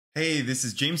Hey, this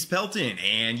is James Pelton,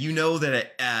 and you know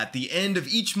that at the end of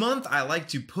each month, I like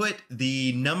to put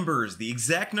the numbers, the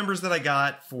exact numbers that I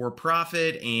got for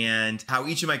profit and how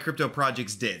each of my crypto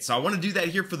projects did. So I want to do that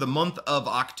here for the month of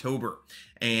October.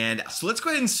 And so let's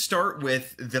go ahead and start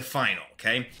with the final,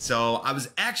 okay? So I was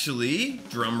actually,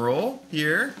 drum roll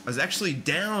here, I was actually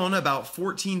down about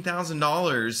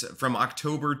 $14,000 from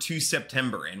October to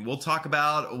September. And we'll talk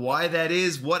about why that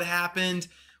is, what happened,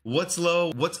 what's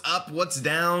low, what's up, what's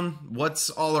down,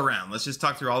 what's all around. Let's just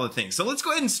talk through all the things. So let's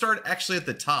go ahead and start actually at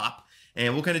the top,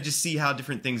 and we'll kind of just see how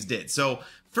different things did. So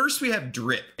first we have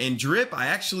drip, and drip,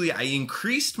 I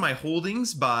increased my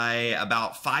holdings by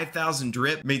about 5,000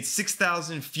 drip, made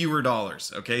 6,000 fewer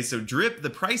dollars. Okay, so drip, the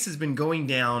price has been going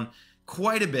down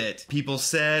quite a bit. People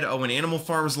said, oh, when Animal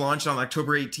Farms launched on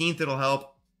October 18th, it'll help.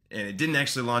 And it didn't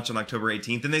actually launch on October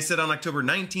 18th. And they said on October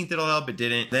 19th it'll help. It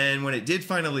didn't. Then when it did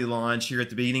finally launch here at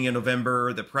the beginning of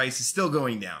November, the price is still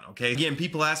going down. Okay. Again,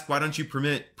 people ask, why don't you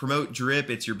promote drip?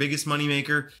 It's your biggest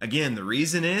moneymaker. Again, the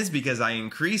reason is because I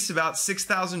increase about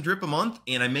 6,000 drip a month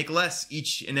and I make less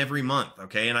each and every month.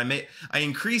 Okay. And I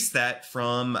increase that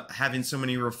from having so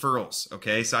many referrals.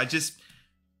 Okay. So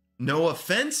no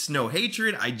offense, no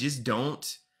hatred. I just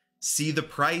don't see the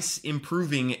price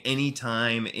improving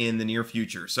anytime in the near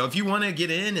future. So if you want to get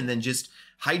in and then just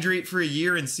hydrate for a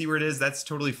year and see where it is, that's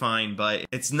totally fine, but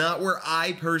it's not where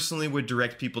I personally would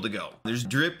direct people to go. There's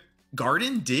drip.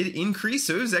 Garden did increase,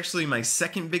 so it was actually my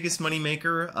second biggest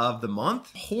moneymaker of the month.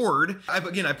 Horde, I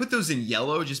put those in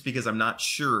yellow just because I'm not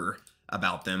sure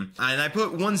about them. And I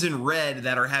put ones in red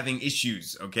that are having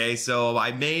issues, okay? So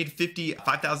I made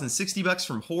 5,060 bucks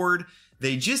from Horde.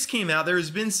 They just came out.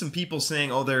 There's been some people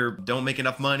saying, oh, they don't make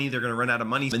enough money, they're going to run out of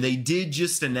money. And they did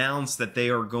just announce that they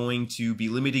are going to be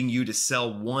limiting you to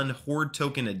sell one Horde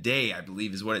token a day, I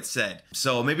believe is what it said.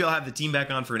 So maybe I'll have the team back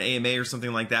on for an AMA or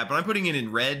something like that. But I'm putting it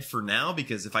in red for now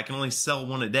because if I can only sell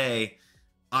one a day,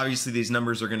 obviously these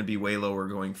numbers are going to be way lower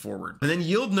going forward. And then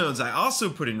yield nodes, I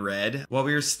also put in red. While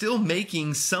we are still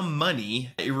making some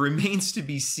money, it remains to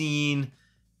be seen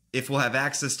if we'll have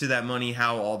access to that money,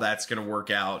 how all that's going to work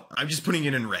out. I'm just putting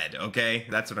it in red, okay?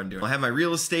 That's what I'm doing. I have my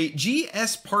real estate.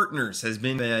 GSPartners has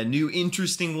been a new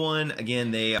interesting one.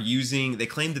 Again, they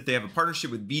claim that they have a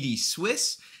partnership with BD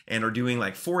Swiss and are doing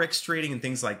like Forex trading and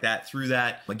things like that through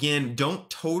that. Again, don't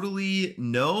totally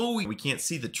know. We can't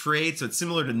see the trade, so it's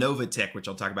similar to Novatech, which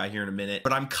I'll talk about here in a minute.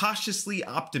 But I'm cautiously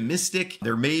optimistic.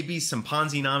 There may be some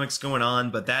Ponzi-nomics going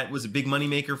on, but that was a big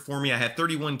moneymaker for me. I had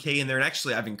 31K in there, and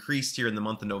actually I've increased here in the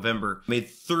month of November. Made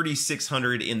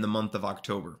 3,600 in the month of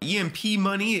October. EMP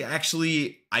money,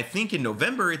 actually, I think in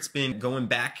November it's been going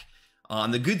back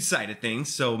on the good side of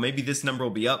things, so maybe this number will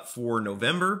be up for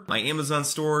November. My Amazon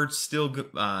store still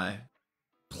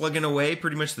plugging away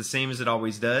pretty much the same as it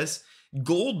always does.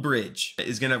 Goldbridge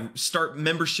is going to start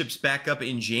memberships back up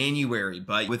in January,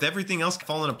 but with everything else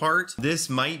falling apart, this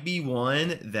might be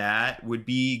one that would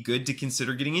be good to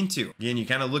consider getting into. Again, you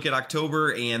kind of look at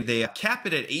October and they cap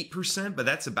it at 8%, but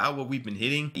that's about what we've been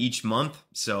hitting each month.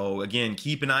 So again,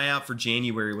 keep an eye out for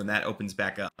January when that opens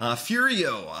back up.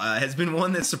 Furio has been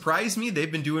one that surprised me.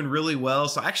 They've been doing really well.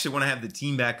 So I actually want to have the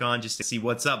team back on just to see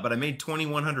what's up, but I made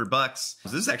 2,100 bucks.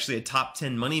 So this is actually a top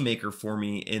 10 moneymaker for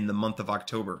me in the month of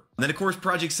October. And then of course,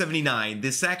 Project 79,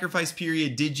 the sacrifice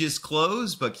period did just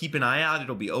close, but keep an eye out.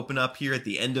 It'll be open up here at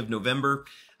the end of November.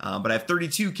 But I have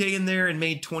 32K in there and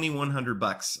made 2,100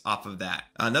 bucks off of that.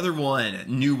 Another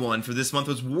new one for this month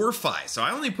was Warfi. So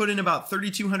I only put in about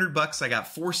 3,200 bucks. I got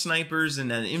 4 snipers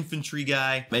and an infantry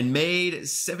guy and made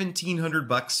 1,700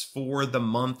 bucks for the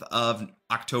month of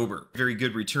October. Very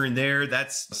good return there.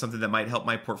 That's something that might help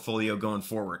my portfolio going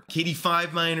forward.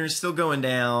 KD5 miners still going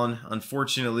down,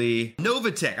 unfortunately.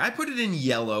 Novatech, I put it in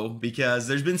yellow because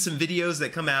there's been some videos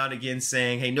that come out again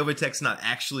saying, hey, Novatech's not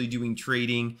actually doing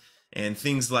trading and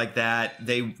things like that.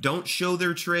 They don't show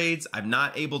their trades. I'm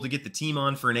not able to get the team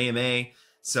on for an AMA.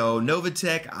 So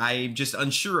Novatech, I'm just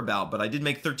unsure about, but I did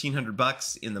make 1,300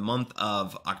 bucks in the month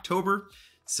of October.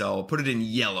 So put it in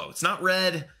yellow. It's not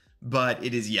red, but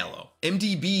it is yellow.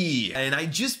 MDB, and I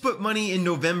just put money in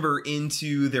November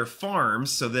into their farms,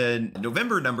 so the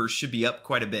November numbers should be up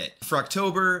quite a bit. For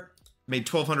October, made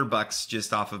 1,200 bucks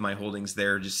just off of my holdings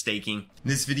there, just staking.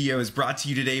 This video is brought to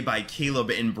you today by Caleb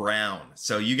and Brown.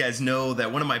 So you guys know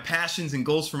that one of my passions and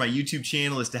goals for my YouTube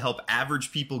channel is to help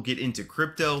average people get into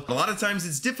crypto. A lot of times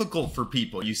it's difficult for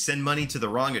people. You send money to the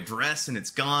wrong address and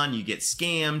it's gone, you get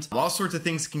scammed. All sorts of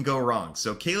things can go wrong.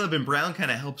 So Caleb and Brown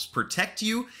kind of helps protect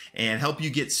you and help you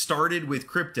get started with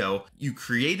crypto. You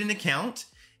create an account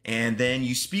And then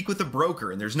you speak with a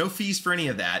broker, and there's no fees for any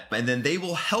of that. And then they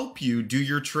will help you do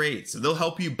your trades. So they'll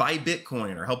help you buy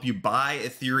Bitcoin or help you buy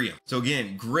Ethereum. So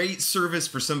again, great service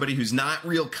for somebody who's not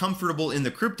real comfortable in the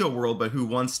crypto world, but who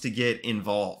wants to get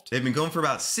involved. They've been going for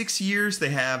about 6 years. They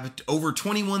have over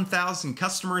 21,000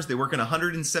 customers. They work in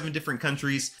 107 different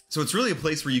countries. So it's really a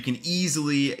place where you can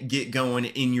easily get going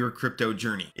in your crypto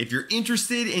journey. If you're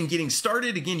interested in getting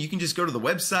started, again, you can just go to the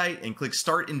website and click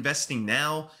Start Investing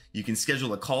Now. You can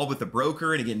schedule a call with a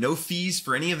broker, and again, no fees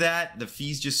for any of that. The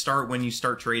fees just start when you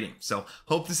start trading. So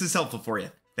hope this is helpful for you.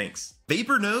 Thanks.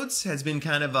 Vapor Nodes has been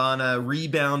kind of on a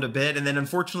rebound a bit, and then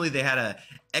unfortunately they had a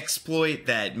exploit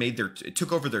that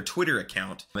took over their Twitter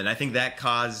account, and I think that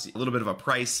caused a little bit of a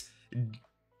price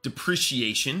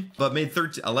depreciation, but made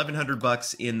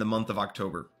 $1,100 in the month of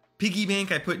October. Piggy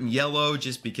bank I put in yellow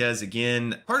just because,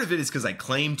 again, part of it is because I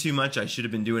claimed too much. I should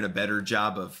have been doing a better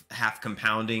job of half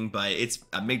compounding, but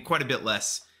I made quite a bit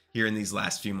less here in these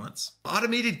last few months.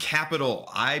 Automated capital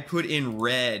I put in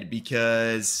red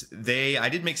because I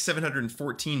did make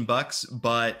 $714,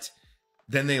 but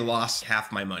then they lost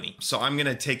half my money. So I'm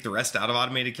gonna take the rest out of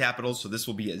automated capital. So this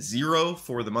will be a 0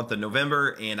 for the month of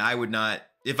November, and I would not,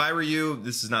 if I were you,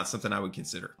 this is not something I would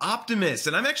consider. Optimus,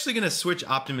 and I'm actually gonna switch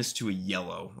Optimus to a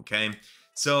yellow, okay?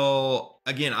 So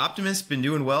again, Optimus been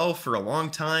doing well for a long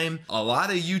time. A lot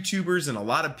of YouTubers and a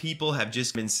lot of people have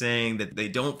just been saying that they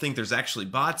don't think there's actually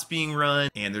bots being run,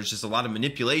 and there's just a lot of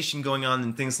manipulation going on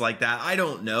and things like that. I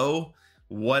don't know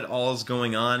what all is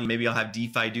going on. Maybe I'll have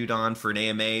DeFi Dude on for an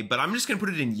AMA, but I'm just gonna put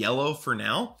it in yellow for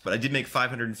now. But I did make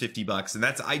 $550, and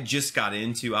I just got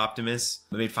into Optimus.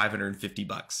 I made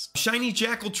 $550. Shiny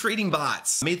Jackal trading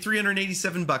bots made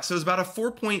 $387. So it was about a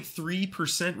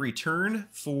 4.3% return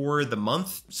for the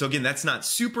month. So again, that's not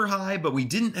super high, but we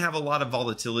didn't have a lot of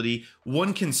volatility.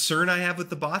 One concern I have with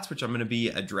the bots, which I'm gonna be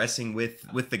addressing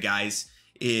with the guys,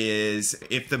 is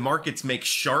if the markets make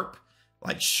sharp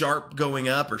going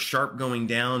up or sharp going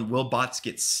down, will bots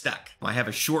get stuck? I have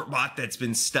a short bot that's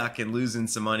been stuck and losing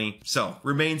some money. So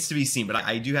remains to be seen, but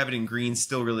I do have it in green.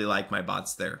 Still really like my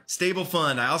bots there. Stable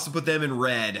fund, I also put them in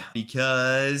red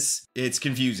because it's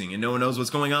confusing and no one knows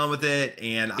what's going on with it.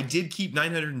 And I did keep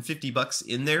 $950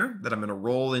 in there that I'm gonna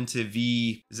roll into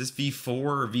is this V4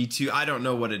 or V2? I don't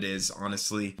know what it is,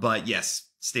 honestly, but yes.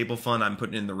 Stable fund, I'm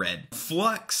putting in the red.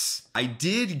 Flux, I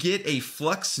did get a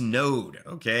Flux Node,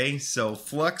 okay? So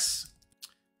Flux,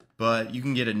 but you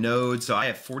can get a node. So I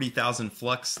have 40,000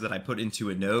 Flux that I put into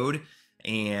a node,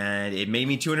 and it made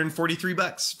me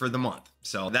 $243 for the month.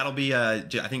 So that'll be, I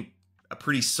think, a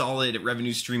pretty solid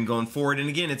revenue stream going forward. And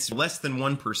again, it's less than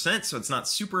 1%, so it's not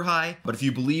super high. But if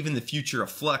you believe in the future of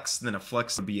Flux, then a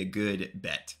Flux would be a good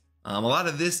bet. A lot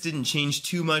of this didn't change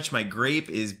too much. My grape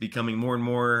is becoming more and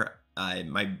more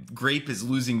my grape is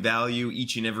losing value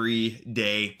each and every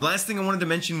day. The last thing I wanted to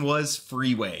mention was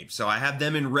Freeway. So I have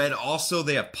them in red also.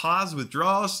 They have pause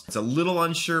withdrawals. It's a little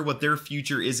unsure what their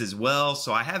future is as well.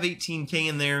 So I have 18K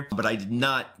in there, but I did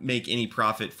not make any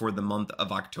profit for the month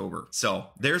of October. So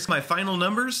there's my final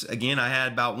numbers. Again, I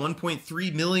had about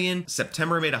 1.3 million.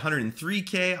 September made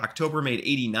 103K. October made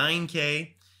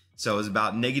 89K. So it was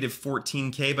about negative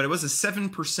 14K, but it was a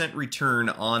 7% return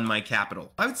on my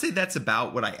capital. I would say that's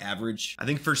about what I average. I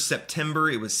think for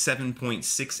September, it was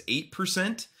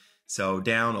 7.68%. So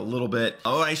down a little bit.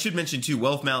 Oh, I should mention too,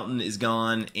 Wealth Mountain is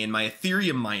gone and my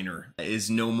Ethereum miner is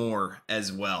no more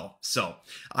as well. So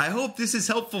I hope this is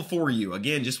helpful for you.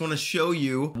 Again, just want to show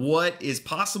you what is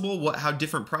possible, how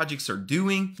different projects are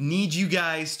doing. Need you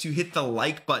guys to hit the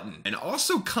like button and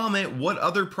also comment what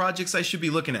other projects I should be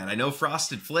looking at. I know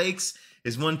Frosted Flakes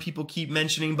is one people keep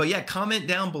mentioning, but yeah, comment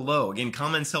down below. Again,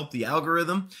 comments help the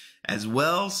algorithm as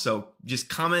well. So just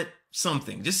comment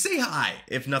something, just say hi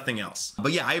if nothing else.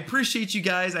 But yeah, I appreciate you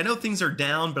guys. I know things are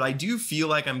down, but I do feel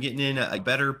like I'm getting in a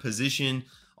better position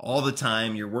all the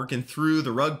time. You're working through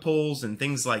the rug pulls and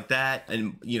things like that,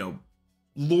 and you know,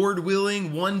 Lord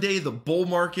willing, one day the bull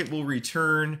market will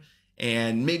return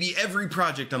and maybe every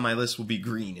project on my list will be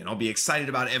green and I'll be excited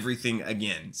about everything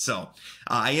again. So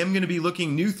I am going to be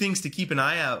looking new things to keep an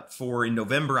eye out for in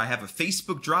November. I have a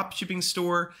Facebook dropshipping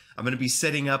store. I'm going to be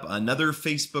setting up another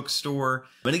Facebook store.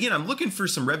 But again, I'm looking for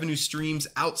some revenue streams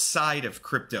outside of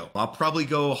crypto. I'll probably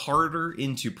go harder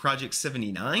into Project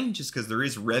 79 just because there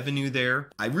is revenue there.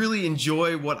 I really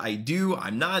enjoy what I do.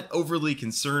 I'm not overly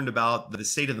concerned about the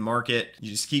state of the market.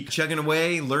 You just keep chugging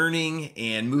away, learning,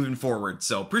 and moving forward.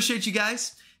 So appreciate you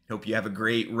guys. Hope you have a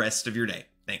great rest of your day.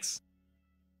 Thanks.